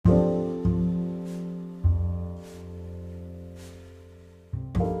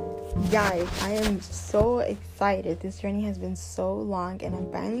Guys, I am so excited. This journey has been so long, and I'm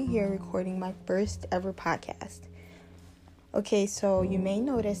finally here recording my first ever podcast. Okay, so you may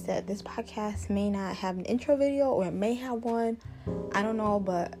notice that this podcast may not have an intro video, or it may have one. I don't know,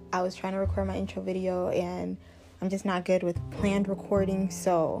 but I was trying to record my intro video, and I'm just not good with planned recording,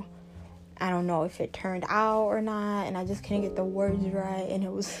 so I don't know if it turned out or not, and I just couldn't get the words right, and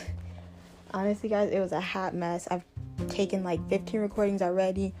it was, honestly, guys, it was a hot mess. I've taken like 15 recordings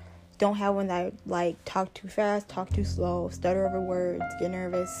already. Don't have one that I talk too fast, talk too slow, stutter over words, get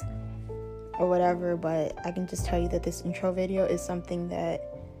nervous, or whatever. But I can just tell you that this intro video is something that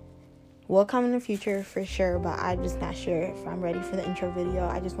will come in the future for sure, but I'm just not sure if I'm ready for the intro video.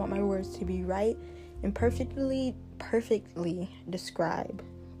 I just want my words to be right and perfectly describe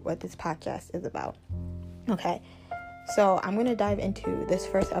what this podcast is about. Okay, so I'm going to dive into this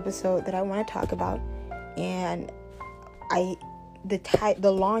first episode that I want to talk about, and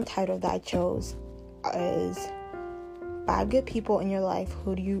the long title that I chose is 5 good people in your life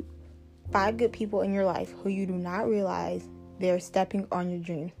who you do not realize they're stepping on your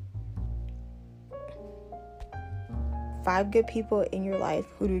dream. 5 good people in your life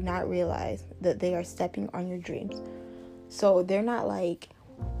who do not realize that they are stepping on your dreams. So they're not like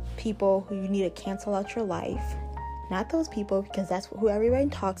people who you need to cancel out your life. Not those people, because that's who everybody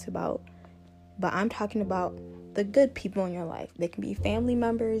talks about. But I'm talking about the good people in your life. They can be family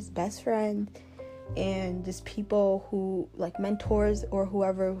members, best friends, and just people who, like mentors or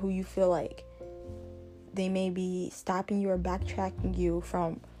whoever, who you feel like they may be stopping you or backtracking you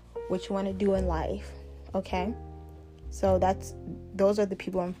from what you want to do in life. Okay? So those are the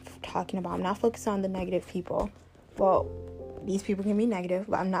people I'm talking about. I'm not focused on the negative people. Well, these people can be negative,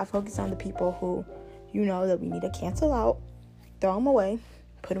 but I'm not focused on the people who you know that we need to cancel out, throw them away,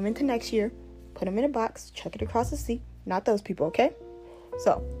 put them into next year, put them in a box, chuck it across the sea. Not those people, okay?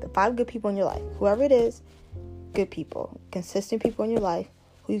 So, the 5 good people in your life. Whoever it is, good people. Consistent people in your life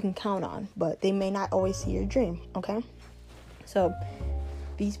who you can count on, but they may not always see your dream, okay? So,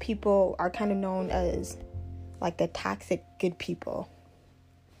 these people are kind of known as like the toxic good people.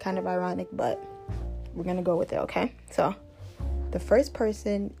 Kind of ironic, but we're going to go with it, okay? So, the first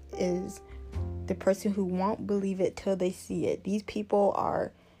person is the person who won't believe it till they see it. These people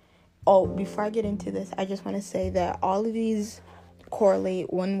are... Oh, before I get into this, I just want to say that all of these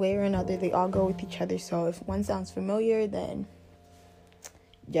correlate one way or another. They all go with each other. So if one sounds familiar, then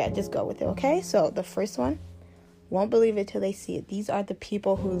yeah, just go with it, okay? So the first one, won't believe it till they see it. These are the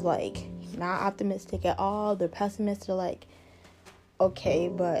people who's like not optimistic at all. They're pessimists. They're like, okay,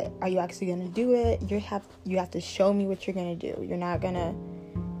 but are you actually gonna do it? You have to show me what you're gonna do. You're not gonna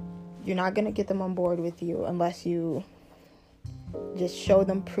get them on board with you unless you just show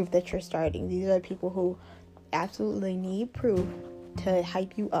them proof that you're starting. These are the people who absolutely need proof to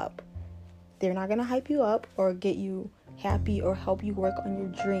hype you up. They're not going to hype you up or get you happy or help you work on your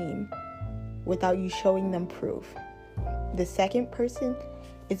dream without you showing them proof. The second person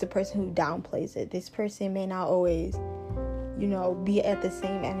is the person who downplays it. This person may not always, be at the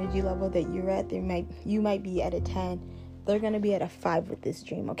same energy level that you're at. You might be at a 10. They're going to be at a 5 with this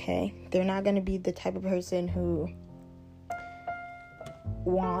dream, okay? They're not going to be the type of person who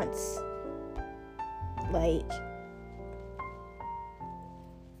wants,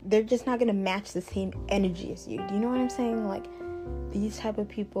 they're just not gonna match the same energy as you. Do you know what I'm saying? Like, these type of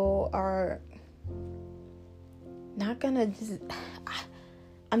people are not gonna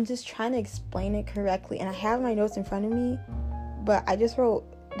I'm just trying to explain it correctly, and I have my notes in front of me, but I just wrote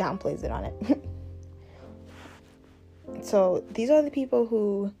downplays it on it. So these are the people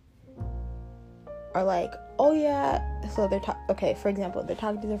who are like, oh yeah, so they're for example, they're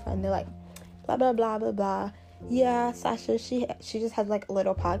talking to their friend, they're like, blah blah blah blah blah, yeah, Sasha, she just has like a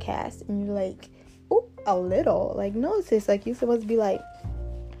little podcast, and you're like, oh, a little, like, no sis, like, you're supposed to be like,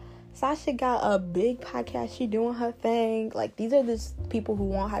 Sasha got a big podcast, she doing her thing. Like, these are the people who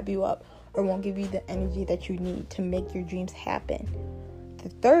won't hype you up or won't give you the energy that you need to make your dreams happen. The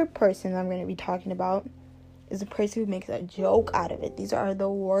third person I'm going to be talking about is the person who makes a joke out of it. These are the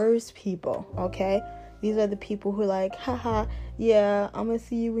worst people, okay? These are the people who like, haha, yeah, I'm gonna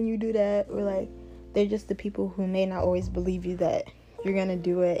see you when you do that. Or like, they're just the people who may not always believe you that you're gonna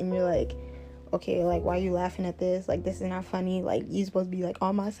do it. And you're like, okay, like, why are you laughing at this? Like, this is not funny. Like, you're supposed to be like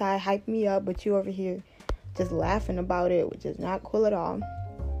on my side, hype me up, but you over here just laughing about it, which is not cool at all.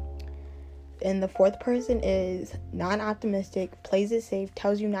 And the fourth person is non-optimistic, plays it safe,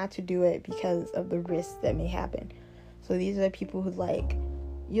 tells you not to do it because of the risks that may happen. So these are the people who like,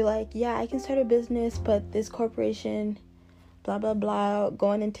 you're like, yeah, I can start a business, but this corporation, blah, blah, blah,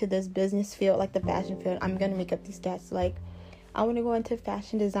 going into this business field, like the fashion field, I'm going to make up these stats, like, I want to go into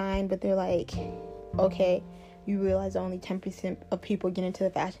fashion design, but they're like, okay, you realize only 10% of people get into the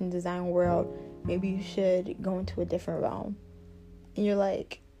fashion design world. Maybe you should go into a different realm. And you're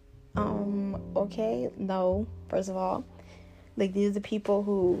like, okay, no, first of all, like, these are the people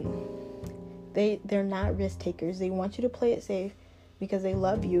who, they're not risk takers. They want you to play it safe because they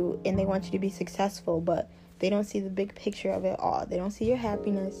love you and they want you to be successful, but they don't see the big picture of it all. They don't see your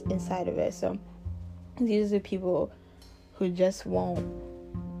happiness inside of it. So these are the people who just won't,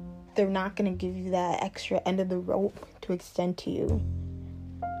 they're not going to give you that extra end of the rope to extend to you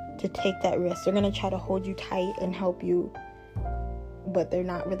to take that risk. They're going to try to hold you tight and help you, but they're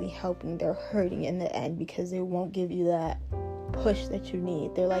not really helping. They're hurting in the end because they won't give you that push that you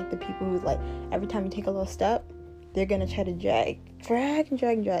need. They're like the people who's like, every time you take a little step, they're going to try to drag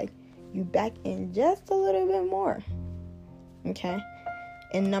you back in just a little bit more. Okay?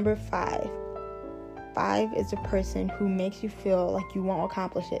 And number 5 is a person who makes you feel like you won't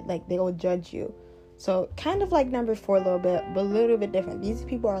accomplish it, like they will judge you. So kind of like number 4 a little bit, but a little bit different. These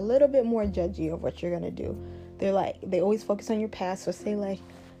people are a little bit more judgy of what you're gonna do. They're like, they always focus on your past. So say like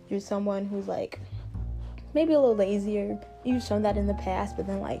you're someone who's like maybe a little lazier, you've shown that in the past, but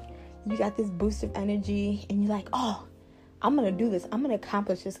then like you got this boost of energy and you're like, oh, I'm gonna do this, I'm gonna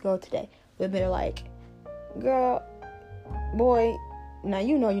accomplish this goal today. But they're like, girl, boy, now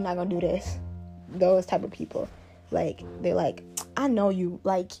you know you're not gonna do this. Those type of people, like, they're like, I know you,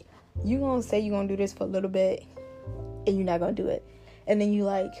 like, you gonna say you gonna do this for a little bit and you're not gonna do it. And then you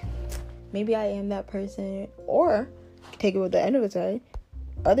like, maybe I am that person. Or take it with the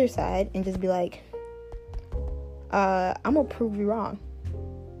other side and just be like, I'm gonna prove you wrong.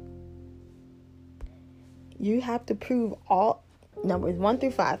 You have to prove all numbers 1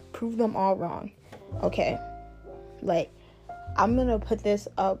 through 5, prove them all wrong. Okay, like, I'm gonna put this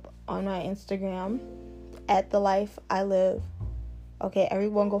up on my Instagram at The Life I Live. Okay,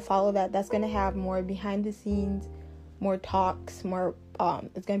 everyone go follow that. That's gonna have more behind the scenes, more talks, more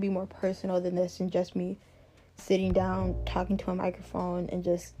it's gonna be more personal than this, and just me sitting down talking to a microphone and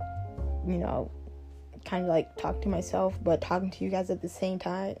just, you know, kind of like talk to myself but talking to you guys at the same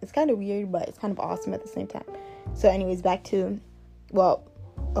time. It's kind of weird, but it's kind of awesome at the same time. So anyways, back to,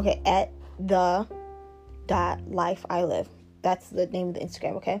 at the .life I live. That's the name of the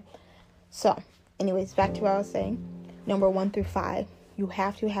Instagram, okay? So, anyways, back to what I was saying. Number 1 through 5, you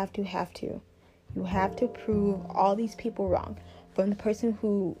have to prove all these people wrong. From the person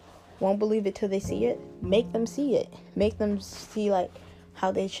who won't believe it till they see it, make them see it. Make them see, like,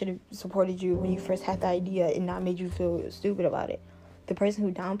 how they should have supported you when you first had the idea and not made you feel stupid about it. The person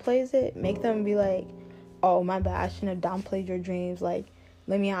who downplays it, make them be like, oh, my bad, I shouldn't have downplayed your dreams. Like,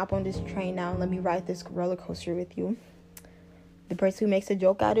 let me hop on this train now and let me ride this roller coaster with you. The person who makes a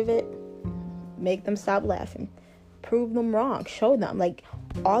joke out of it, make them stop laughing. Prove them wrong. Show them. Like,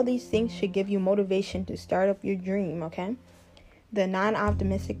 all these things should give you motivation to start up your dream, okay? The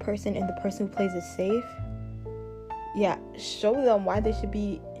non-optimistic person and the person who plays it safe, yeah, show them why they should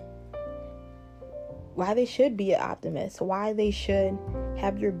be an optimist, why they should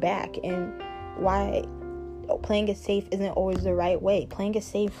have your back, and why playing it safe isn't always the right way. Playing it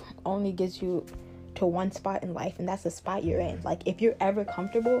safe only gets you to one spot in life, and that's the spot you're in. Like, if you're ever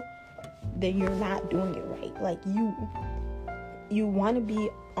comfortable, then you're not doing it right. Like, you want to be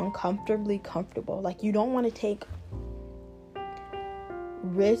uncomfortably comfortable. Like, you don't want to take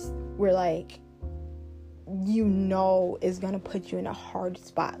risks where, like, you know is gonna put you in a hard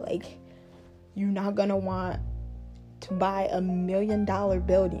spot. Like, you're not gonna want to buy $1 million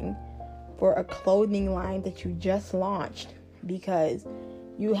building for a clothing line that you just launched because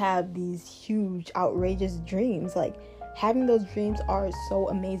you have these huge, outrageous dreams. Like, having those dreams are so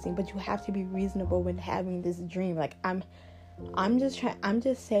amazing, but you have to be reasonable when having this dream. Like, I'm just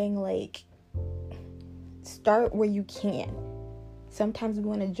saying, like, start where you can. Sometimes we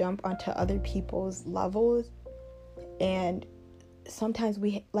want to jump onto other people's levels, and sometimes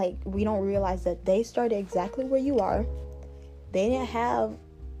we don't realize that they started exactly where you are. They didn't have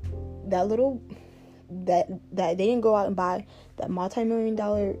that they didn't go out and buy that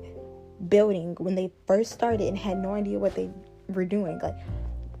multi-million-dollar building when they first started and had no idea what they were doing. Like,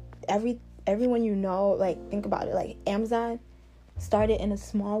 everyone, you know, like, think about it. Like, Amazon started in a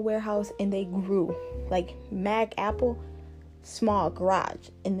small warehouse and they grew. Like, Apple, small garage,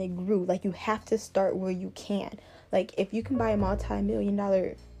 and they grew. Like, you have to start where you can. Like, if you can buy a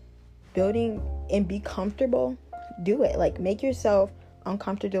multi-million-dollar building and be comfortable, do it. Like, make yourself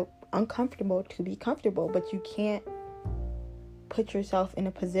uncomfortable to be comfortable, but you can't put yourself in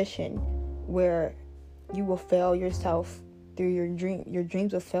a position where you will fail yourself through your dream. Your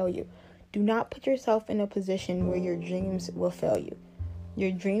dreams will fail you. Do not put yourself in a position where your dreams will fail you.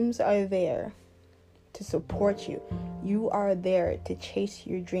 Your dreams are there to support you. You are there to chase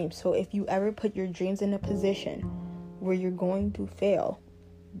your dreams. So if you ever put your dreams in a position where you're going to fail,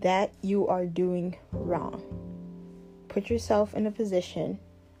 that you are doing wrong. Put yourself in a position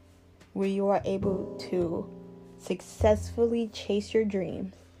where you are able to successfully chase your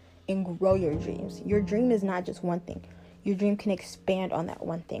dreams and grow your dreams. Your dream is not just one thing. Your dream can expand on that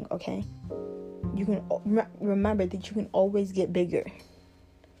one thing, okay? You can remember that you can always get bigger.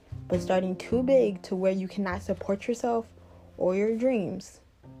 But starting too big to where you cannot support yourself or your dreams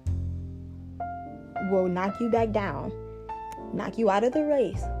will knock you back down, knock you out of the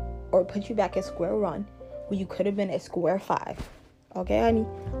race, or put you back at square one where you could have been at square 5. Okay, honey?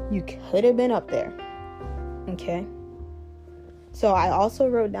 You could have been up there. Okay? So I also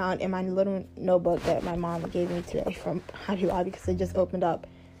wrote down in my little notebook that my mom gave me today from Hobby Lobby, because it just opened up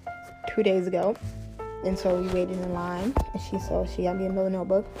 2 days ago. And so we waited in line, and she got me another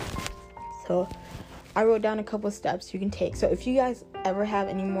notebook. So I wrote down a couple of steps you can take. So if you guys ever have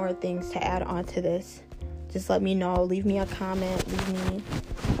any more things to add on to this, just let me know. Leave me a comment, leave me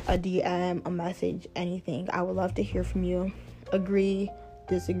a DM, a message, anything. I would love to hear from you. Agree,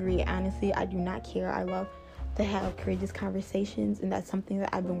 disagree. Honestly, I do not care. I love to have courageous conversations, and that's something that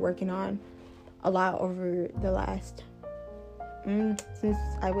I've been working on a lot over the last since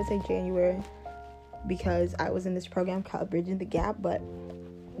I would say January, because I was in this program called Bridging the Gap. But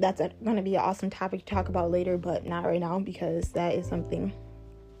that's going to be an awesome topic to talk about later, but not right now, because that is something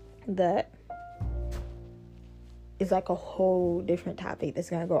that is like a whole different topic that's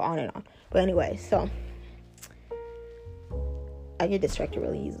going to go on and on. But anyway, so I get distracted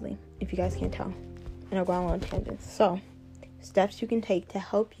really easily, if you guys can't tell, and I'll go on tangents. So steps you can take to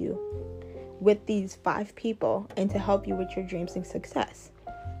help you with these 5 people and to help you with your dreams and success.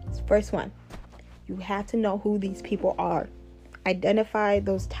 First one, you have to know who these people are. Identify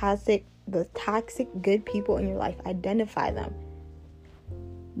the toxic good people in your life. Identify them.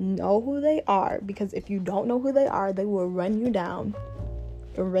 Know who they are, because if you don't know who they are, they will run you down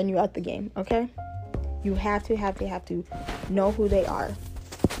or run you out the game, okay? You have to know who they are.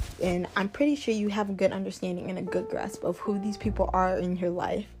 And I'm pretty sure you have a good understanding and a good grasp of who these people are in your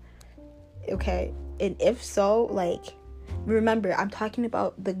life. Okay? And if so, like, remember, I'm talking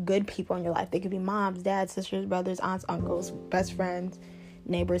about the good people in your life. They could be moms, dads, sisters, brothers, aunts, uncles, best friends,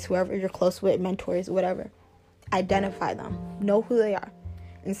 neighbors, whoever you're close with, mentors, whatever. Identify them. Know who they are.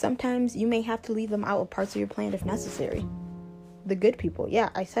 And sometimes you may have to leave them out of parts of your plan if necessary. The good people. Yeah,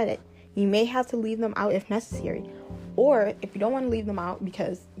 I said it. You may have to leave them out if necessary. Or if you don't want to leave them out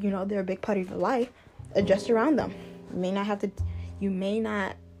because, you know, they're a big part of your life, adjust around them. You may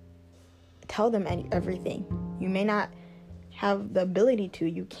not tell them everything. You may not have the ability to.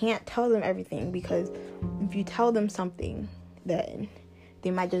 You can't tell them everything, because if you tell them something, then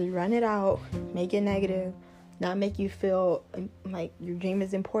they might just run it out, make it negative, not make you feel like your dream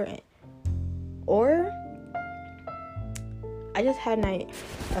is important. Or I just had a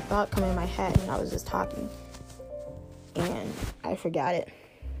thought come in my head and I was just talking and I forgot it.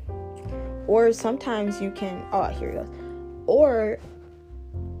 Or sometimes you can, here it goes. Or,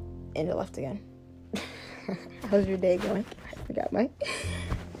 and it left again. How's your day going? I forgot what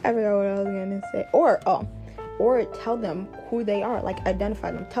I was going to say. Or tell them who they are. Like,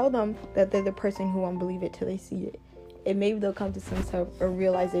 identify them. Tell them that they're the person who won't believe it till they see it. And maybe they'll come to some sort of a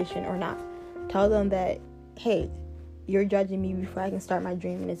realization or not. Tell them that, hey, you're judging me before I can start my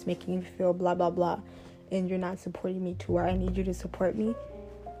dream, and it's making me feel blah, blah, blah. And you're not supporting me to where I need you to support me.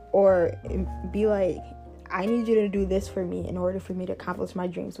 Or be like, I need you to do this for me in order for me to accomplish my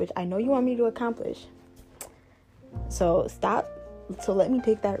dreams, which I know you want me to accomplish. So let me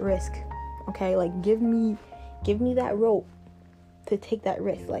take that risk. Okay? Like, give me that rope to take that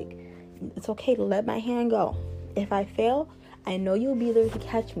risk. Like, it's okay to let my hand go. If I fail, I know you'll be there to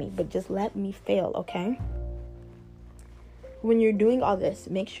catch me, but just let me fail, okay? When you're doing all this,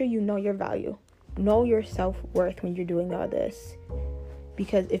 make sure you know your value. Know your self-worth when you're doing all this.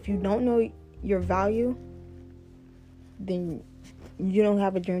 Because if you don't know your value, then you don't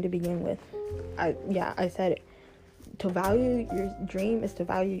have a dream to begin with. I said it. To value your dream is to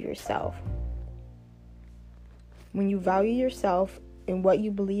value yourself. When you value yourself and what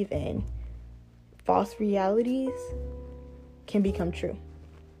you believe in, false realities can become true.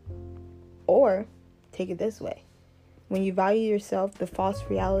 Or, take it this way. When you value yourself, the false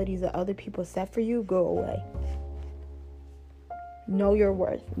realities that other people set for you go away. Know your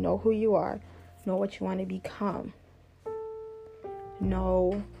worth. Know who you are. Know what you want to become.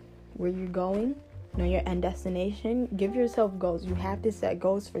 Know where you're going. Know your end destination. Give yourself goals. You have to set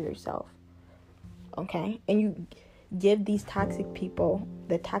goals for yourself. okay? And you give these toxic people,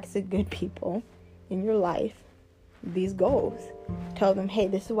 the toxic good people in your life, these goals. Tell them, hey,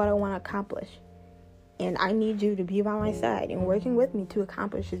 this is what I want to accomplish. And I need you to be by my side and working with me to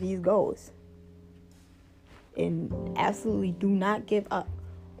accomplish these goals. And absolutely do not give up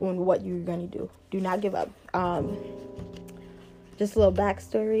on what you're going to do. Do not give up. Just a little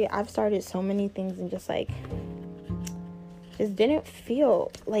backstory. I've started so many things and just didn't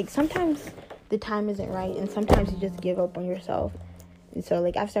feel like, sometimes the time isn't right and sometimes you just give up on yourself. And so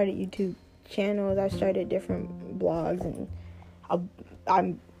I've started YouTube channels, I've started different blogs, and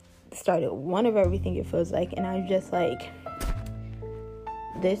I'm started one of everything, it feels like, and I'm just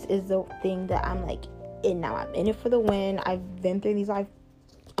this is the thing that I'm in now. I'm in it for the win. I've been through these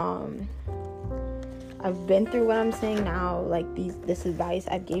I've been through what I'm saying now, this advice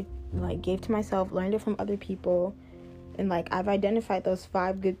I gave to myself, learned it from other people, and I've identified those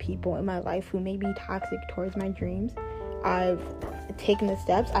 5 good people in my life who may be toxic towards my dreams. I've taken the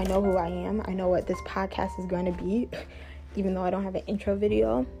steps. I know who I am. I know what this podcast is going to be, even though I don't have an intro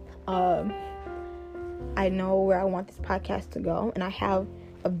video. I know where I want this podcast to go, and I have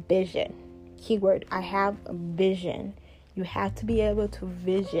a vision. Keyword, I have a vision. You have to be able to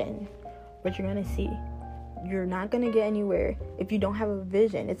vision what you're going to see. You're not going to get anywhere if you don't have a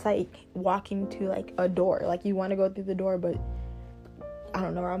vision. It's like walking to a door. You want to go through the door, but I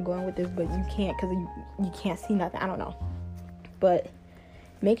don't know where I'm going with this, but you can't because you can't see nothing. I don't know. But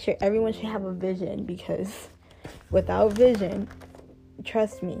make sure everyone should have a vision, because without vision,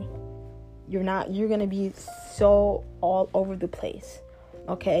 trust me, you're going to be so all over the place.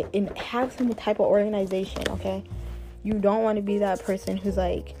 Okay? And have some type of organization, okay? You don't want to be that person who's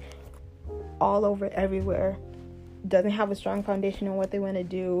all over everywhere, doesn't have a strong foundation on what they want to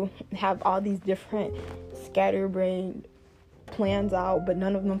do, have all these different scatterbrained plans out, but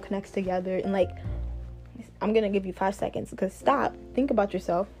none of them connects together. And I'm gonna give you 5 seconds, because stop, think about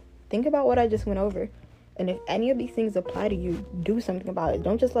yourself, think about what I just went over, and if any of these things apply to you, do something about it.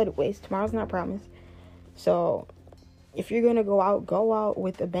 Don't just let it waste. Tomorrow's not promised. So if you're gonna go out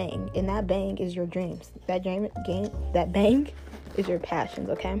with a bang, and that bang is your dreams. That bang is your passions,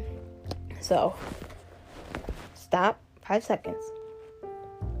 okay? So stop. 5 seconds.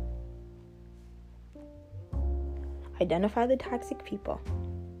 Identify the toxic people.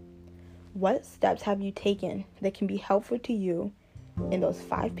 What steps have you taken that can be helpful to you and those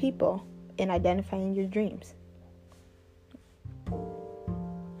 5 people in identifying your dreams?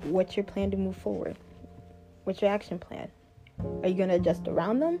 What's your plan to move forward? What's your action plan? Are you going to adjust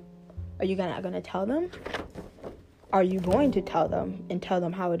around them? Are you not going to tell them? Are you going to tell them and tell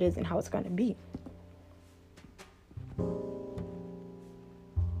them how it is and how it's going to be?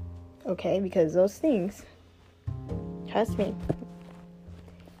 Okay, because those things, trust me,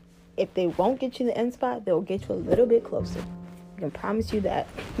 if they won't get you the end spot, they'll get you a little bit closer. I can promise you that.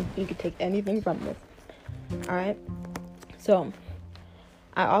 You can take anything from this. Alright? So,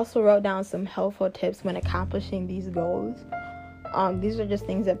 I also wrote down some helpful tips when accomplishing these goals. These are just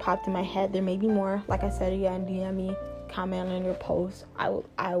things that popped in my head. There may be more. Like I said again, DM me, comment on your post. I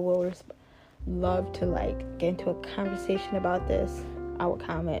will love to get into a conversation about this. I will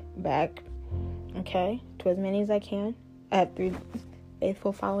comment back, okay, to as many as I can. I have 3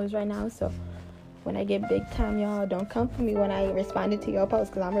 faithful followers right now, so when I get big time, y'all, don't come for me when I responded to your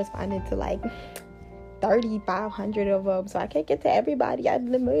post, because I'm responding to 3,500 of them, so I can't get to everybody. I have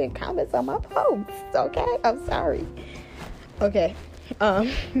a million comments on my posts, okay? I'm sorry. Okay,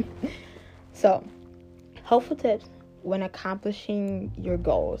 so helpful tips when accomplishing your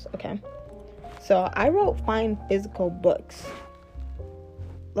goals, okay? So I wrote find physical books.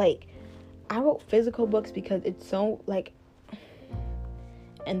 I wrote physical books because it's so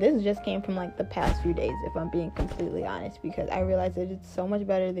and this just came from the past few days, if I'm being completely honest, because I realized that it's so much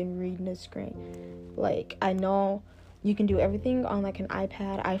better than reading a screen. I know you can do everything on an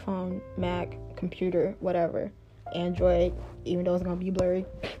iPad, iPhone, Mac, computer, whatever, Android, even though it's gonna be blurry.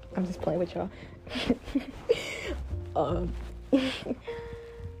 I'm just playing with y'all.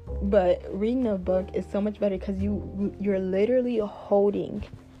 But reading a book is so much better because you're literally holding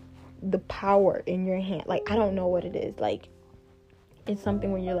the power in your hand. I don't know what it is. It's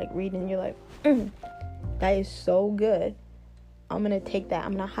something when you're reading and you're that is so good. I'm gonna take that,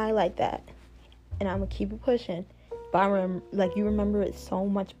 I'm gonna highlight that, and I'm gonna keep it pushing. But you remember it so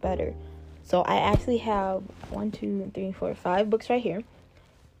much better. So I actually have 5 books right here.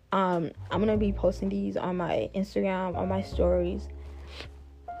 I'm gonna be posting these on my Instagram, on my stories,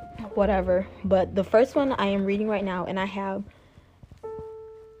 whatever. But the first one I am reading right now, and I have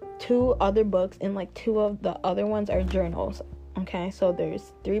 2 other books, and 2 of the other ones are journals. Okay, so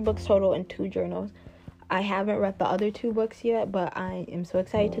there's 3 books total and 2 journals. I haven't read the other 2 books yet, but I am so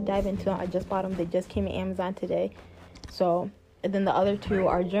excited to dive into them. I just bought them. They just came to Amazon today. So, and then the other 2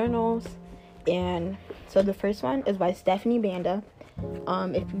 are journals. And so the first one is by Stephanie Banda.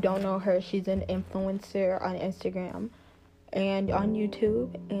 If you don't know her, she's an influencer on Instagram and on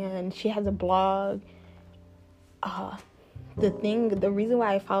YouTube. And she has a blog. The reason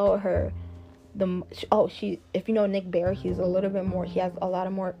why I follow her, if you know Nick Bear, he has a little bit more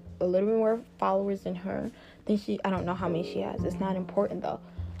followers than her. I don't know how many she has. It's not important though.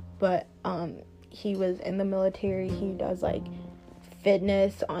 But he was in the military. He does like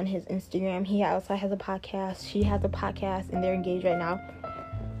fitness on his Instagram. He also has a podcast. She has a podcast, and they're engaged right now.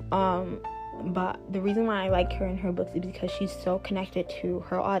 But the reason why I like her and her books is because she's so connected to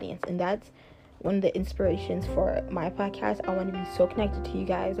her audience, and that's one of the inspirations for my podcast. I want to be so connected to you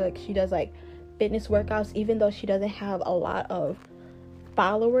guys. Like, she does like fitness workouts, even though she doesn't have a lot of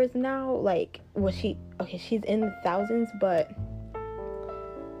followers now. Like, she's in the thousands, but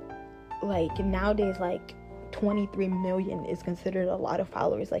like nowadays, like 23 million is considered a lot of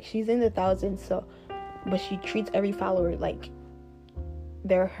followers. Like, she's in the thousands, but she treats every follower like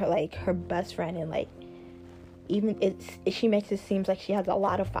they're her best friend, and like she makes it seem like she has a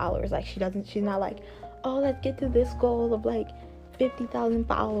lot of followers. Like, she's not like, oh, let's get to this goal of like 50,000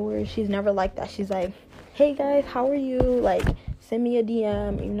 followers. She's never like that. She's like, hey guys, how are you? Like, send me a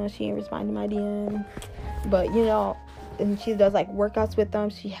DM, even though she ain't responding to my DM. But and she does like workouts with them.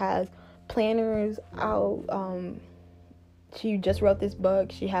 She has planners out. She just wrote this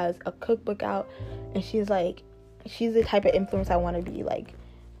book. She has a cookbook out, and she's the type of influence I want to be. Like,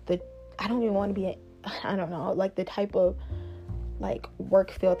 I don't even want to be like the type of like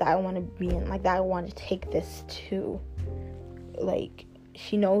work field that I want to be in, like that I want to take this to. Like,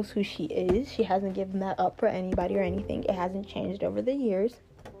 she knows who she is. She hasn't given that up for anybody or anything. It hasn't changed over the years.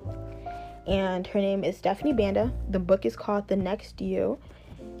 And her name is Stephanie Banda. The book is called The Next You,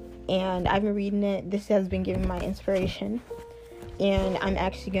 and I've been reading it. This has been giving my inspiration, and I'm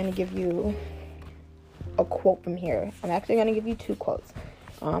actually going to give you a quote from here. I'm actually going to give you 2 quotes.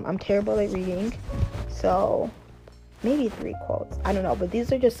 I'm terrible at reading, so maybe 3 quotes. I don't know, but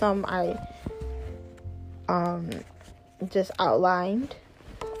these are just some I just outlined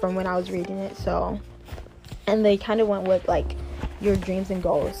from when I was reading it. So, and they kind of went with like your dreams and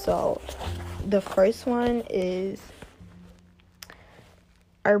goals. So the first one is,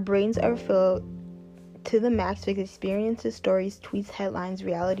 our brains are filled to the max with experiences, stories, tweets, headlines,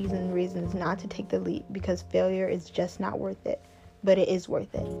 realities, and reasons not to take the leap, because failure is just not worth it. But it is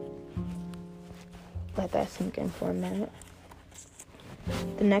worth it. Let that sink in for a minute.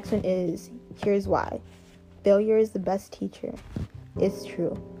 The next one is, here's why. Failure is the best teacher. It's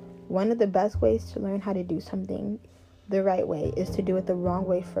true. One of the best ways to learn how to do something the right way is to do it the wrong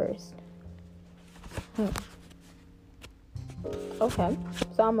way first. Okay.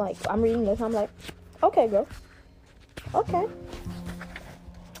 So I'm reading this, I'm like, okay, girl. Okay.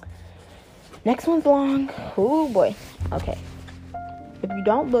 Next one's long. Oh boy. Okay. If you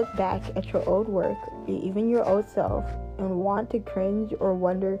don't look back at your old work, or even your old self, and want to cringe or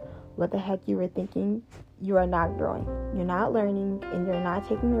wonder what the heck you were thinking, you are not growing. You're not learning, and you're not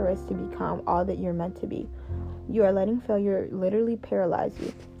taking the risk to become all that you're meant to be. You are letting failure literally paralyze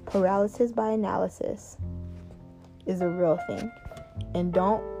you. Paralysis by analysis is a real thing. And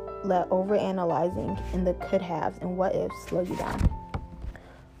don't let overanalyzing and the could-haves and what-ifs slow you down.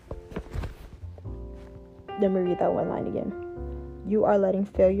 Let me read that one line again. You are letting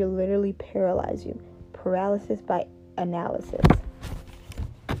failure literally paralyze you. Paralysis by analysis.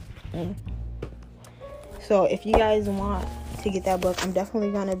 So if you guys want to get that book, I'm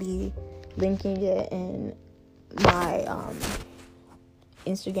definitely going to be linking it in my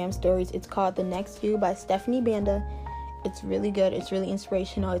Instagram stories. It's called The Next You by Stephanie Banda. It's really good. It's really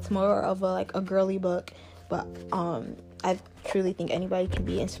inspirational. It's more of a girly book, but I truly think anybody can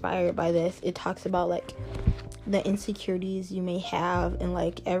be inspired by this. It talks about like the insecurities you may have, and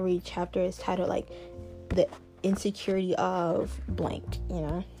like every chapter is titled like the insecurity of blank,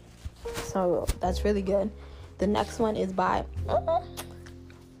 so that's really good. The next one is by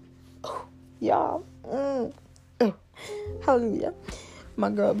hallelujah, my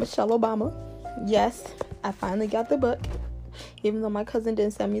girl Michelle Obama. Yes, I finally got the book, even though my cousin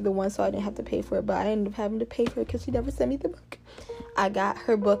didn't send me the one, so I didn't have to pay for it, but I ended up having to pay for it because she never sent me the book. I got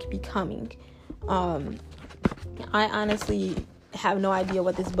her book, Becoming. I honestly have no idea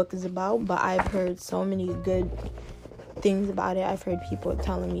what this book is about, but I've heard so many good things about it. I've heard people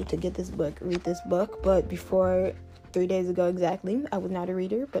telling me to get this book, read this book, but before 3 days ago exactly, I was not a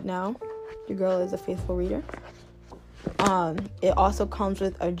reader, but now your girl is a faithful reader. It also comes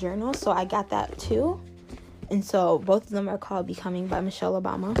with a journal, so I got that too. And so both of them are called Becoming by Michelle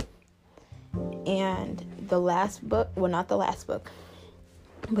Obama. And the last book, well, not the last book,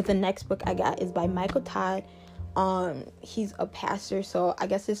 but the next book I got is by Michael Todd. He's a pastor, so I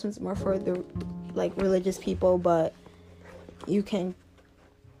guess this one's more for the like religious people, but you can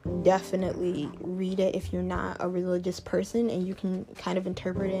definitely read it if you're not a religious person, and you can kind of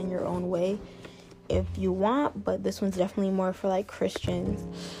interpret it in your own way if you want, but this one's definitely more for like Christians.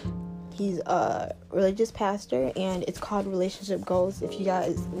 He's a religious pastor, and it's called Relationship Goals. If you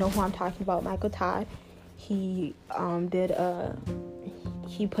guys know who I'm talking about, Michael Todd, he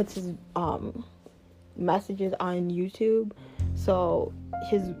puts his messages on YouTube. So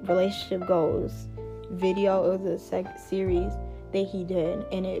his Relationship Goals video, it was a series that he did,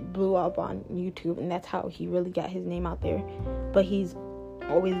 and it blew up on YouTube, and that's how he really got his name out there. But he's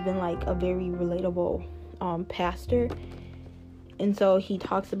always been like a very relatable pastor, and so he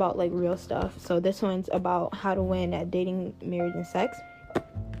talks about like real stuff. So this one's about how to win at dating, marriage, and sex.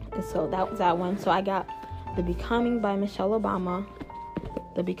 And so that was that one. So I got the Becoming by Michelle Obama,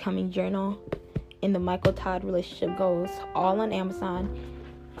 the Becoming Journal, and the Michael Todd Relationship Goals, all on Amazon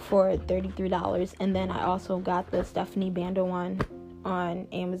for $33. And then I also got the Stephanie Banda one on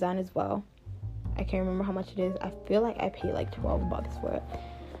Amazon as well. I can't remember how much it is. I feel like I paid like $12 for it.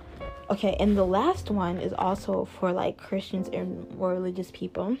 Okay, and the last one is also for like Christians and more religious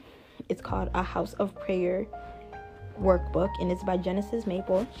people. It's called A House of Prayer workbook, and it's by Genesis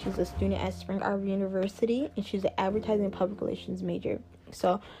Maple. She's a student at Spring Arbor University, and she's an advertising and public relations major.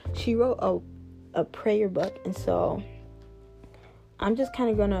 So she wrote a prayer book, and so I'm just kind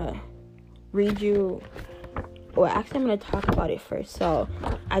of gonna read you. Well, actually, I'm gonna talk about it first. So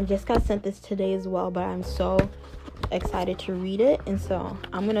I just got sent this today as well, but I'm so excited to read it, and so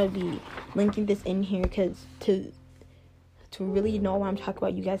I'm gonna be linking this in here, because to really know what I'm talking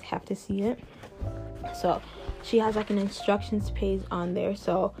about, you guys have to see it. So she has like an instructions page on there,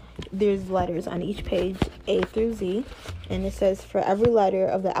 so there's letters on each page, A through Z, and it says, for every letter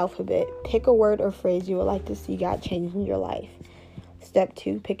of the alphabet, pick a word or phrase you would like to see God change in your life. Step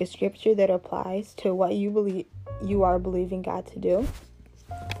 2, pick a scripture that applies to what you are believing God to do.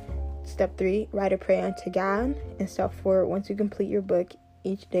 Step 3, write a prayer unto God. And step 4, once you complete your book,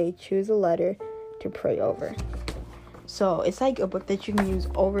 each day choose a letter to pray over. So it's like a book that you can use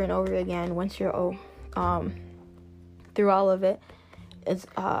over and over again once you're through all of it. It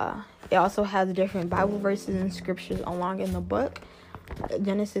also has different Bible verses and scriptures along in the book.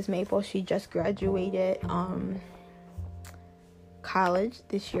 Genesis Maple, she just graduated college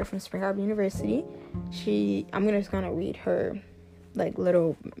this year from Spring Arbor University. I'm just gonna read her like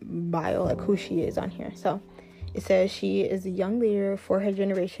little bio, like who she is on here. So it says she is a young leader for her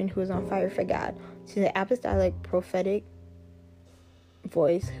generation who is on fire for God. She's an apostolic prophetic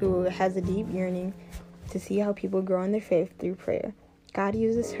voice who has a deep yearning to see how people grow in their faith through prayer. God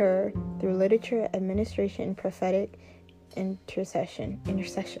uses her through literature, administration, and prophetic intercession. I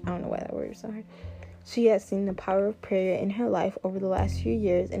don't know why that word is so hard. She has seen the power of prayer in her life over the last few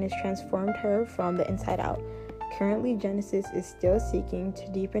years and has transformed her from the inside out. Currently, Genesis is still seeking to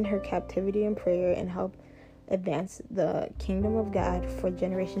deepen her captivity in prayer and help advance the kingdom of God for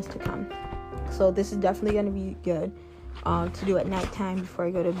generations to come. So this is definitely going to be good to do at nighttime before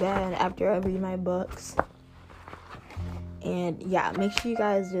I go to bed, after I read my books. And yeah, make sure you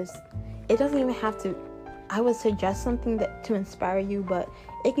guys it doesn't even have to, I would suggest something that to inspire you, but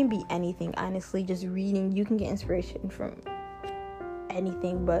it can be anything, honestly. Just reading, you can get inspiration from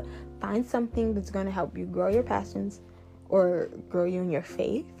anything, but find something that's going to help you grow your passions, or grow you in your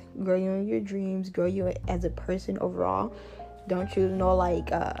faith, grow you in your dreams, grow you as a person overall. Don't choose no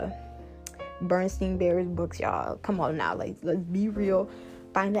like Bernstein Bears books, y'all. Come on now, like, let's be real.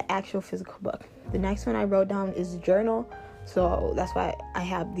 Find the actual physical book. The next one I wrote down is a journal, so that's why I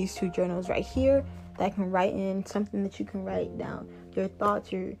have these two journals right here that I can write in, something that you can write down your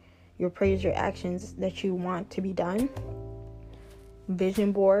thoughts, your prayers, your actions that you want to be done.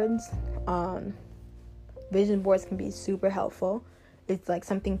 Vision boards. Vision boards can be super helpful. It's like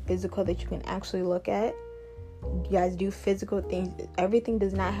something physical that you can actually look at. You guys do physical things. Everything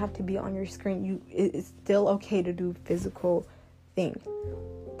does not have to be on your screen. It's still okay to do physical things.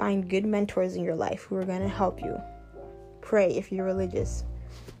 Find good mentors in your life who are going to help you. Pray if you're religious.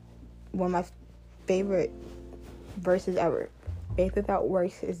 One of my favorite verses ever. Faith without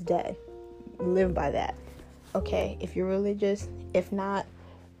works is dead. Live by that. Okay, if you're religious, if not,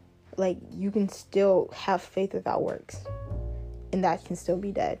 like, you can still have faith without works, and that can still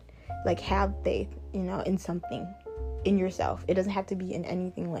be dead. Like, have faith, in something, in yourself. It doesn't have to be in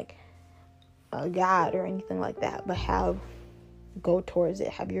anything like a God or anything like that, but go towards it,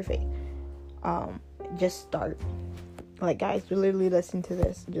 have your faith. Just start. Like, guys, literally listen to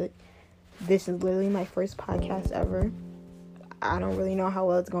this. This is literally my first podcast ever. I don't really know how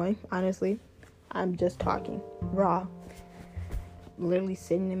well it's going, honestly. I'm just talking raw, literally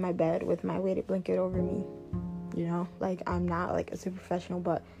sitting in my bed with my weighted blanket over me, like, I'm not like a super professional,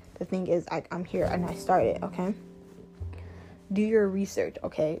 but the thing is, I'm here and I started. Okay, do your research.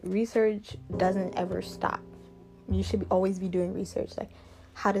 Okay, research doesn't ever stop. You should always be doing research, like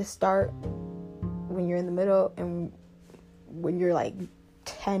how to start when you're in the middle and when you're like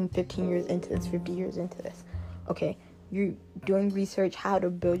 10, 15 years into this, 50 years into this. Okay, you're doing research, how to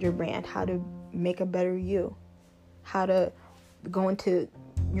build your brand, how to make a better you, how to go into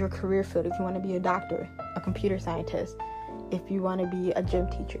your career field. If you want to be a doctor, a computer scientist, if you want to be a gym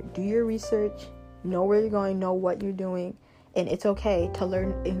teacher, do your research, know where you're going, know what you're doing. And it's okay to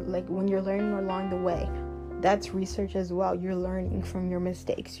learn, like when you're learning along the way, that's research as well. You're learning from your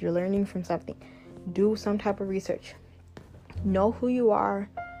mistakes, you're learning from something. Do some type of research, know who you are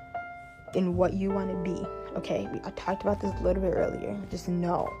and what you want to be. Okay, I talked about this a little bit earlier. Just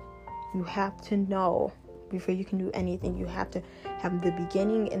know. You have to know before you can do anything. You have to have the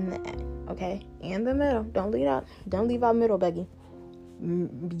beginning and the end, okay? And the middle. Don't leave out middle, Becky.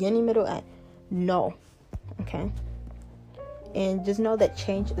 Beginning, middle, end. No. Okay? And just know that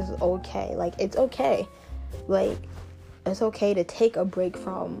change is okay. Like, it's okay. Like, it's okay to take a break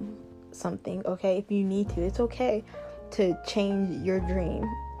from something, okay? If you need to. It's okay to change your dream,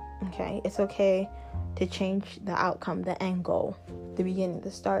 okay? It's okay to change the outcome, the end goal, the beginning,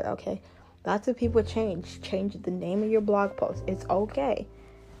 the start, okay? Lots of people change the name of your blog post. It's okay.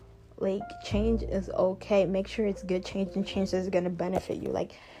 Like, change is okay. Make sure it's good change and change that's going to benefit you.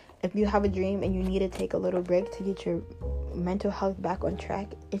 Like, if you have a dream and you need to take a little break to get your mental health back on track,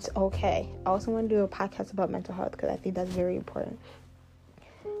 it's okay. I also want to do a podcast about mental health because I think that's very important.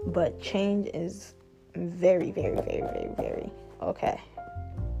 But change is very, very, very, very, very okay.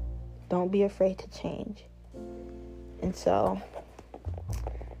 Don't be afraid to change. And so,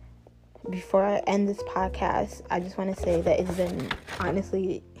 before I end this podcast, I just want to say that it's been,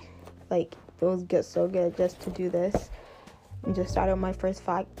 honestly, like, it feels good, so good just to do this and just start on my first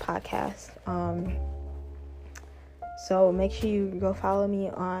podcast. So make sure you go follow me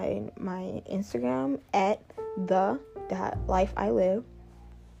on my Instagram at the.lifeilive.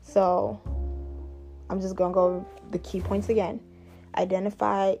 So I'm just gonna go over the key points again.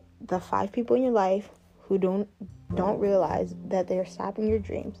 Identify the 5 people in your life who don't realize that they're stopping your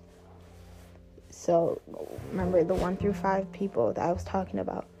dreams. So remember the 1 through 5 people that I was talking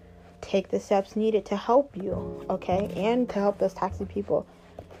about. Take the steps needed to help you, okay? And to help those toxic people,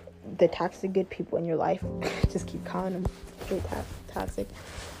 the toxic good people in your life. Just keep calling them straight toxic.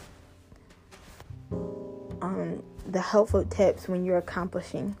 The helpful tips when you're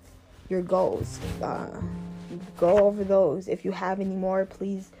accomplishing your goals. Go over those. If you have any more,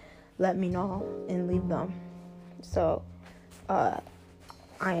 please let me know and leave them. So, I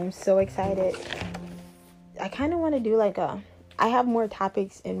am so excited. I kind of want to do I have more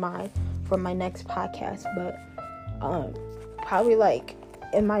topics in mind for my next podcast, but probably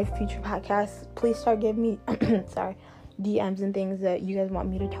in my future podcasts, please start giving me DMs and things that you guys want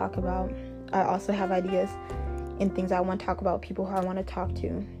me to talk about. I also have ideas and things I want to talk about, people who I want to talk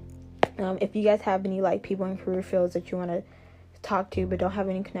to. If you guys have any people in career fields that you want to talk to but don't have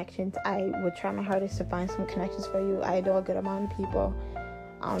any connections, I will try my hardest to find some connections for you. I know a good amount of people.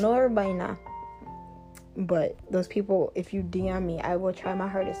 I don't know everybody now, but those people, if you DM me, I will try my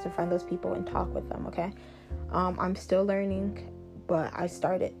hardest to find those people and talk with them, okay? I'm still learning, but I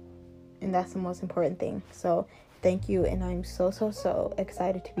started, and that's the most important thing. So thank you, and I'm so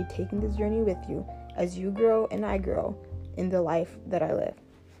excited to be taking this journey with you as you grow and I grow in the life that I live.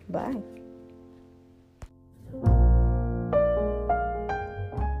 Bye.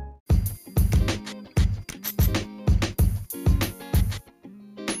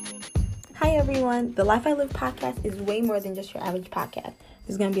 Hi everyone, the Life I Live podcast is way more than just your average podcast.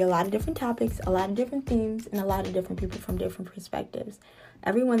 There's going to be a lot of different topics, a lot of different themes, and a lot of different people from different perspectives.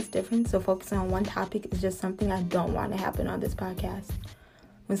 Everyone's different, so focusing on one topic is just something I don't want to happen on this podcast.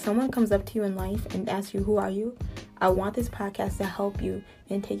 When someone comes up to you in life and asks you, who are you? I want this podcast to help you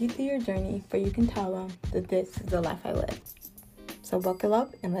and take you through your journey, for you can tell them that this is the life I live. So buckle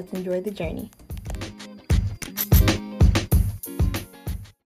up and let's enjoy the journey.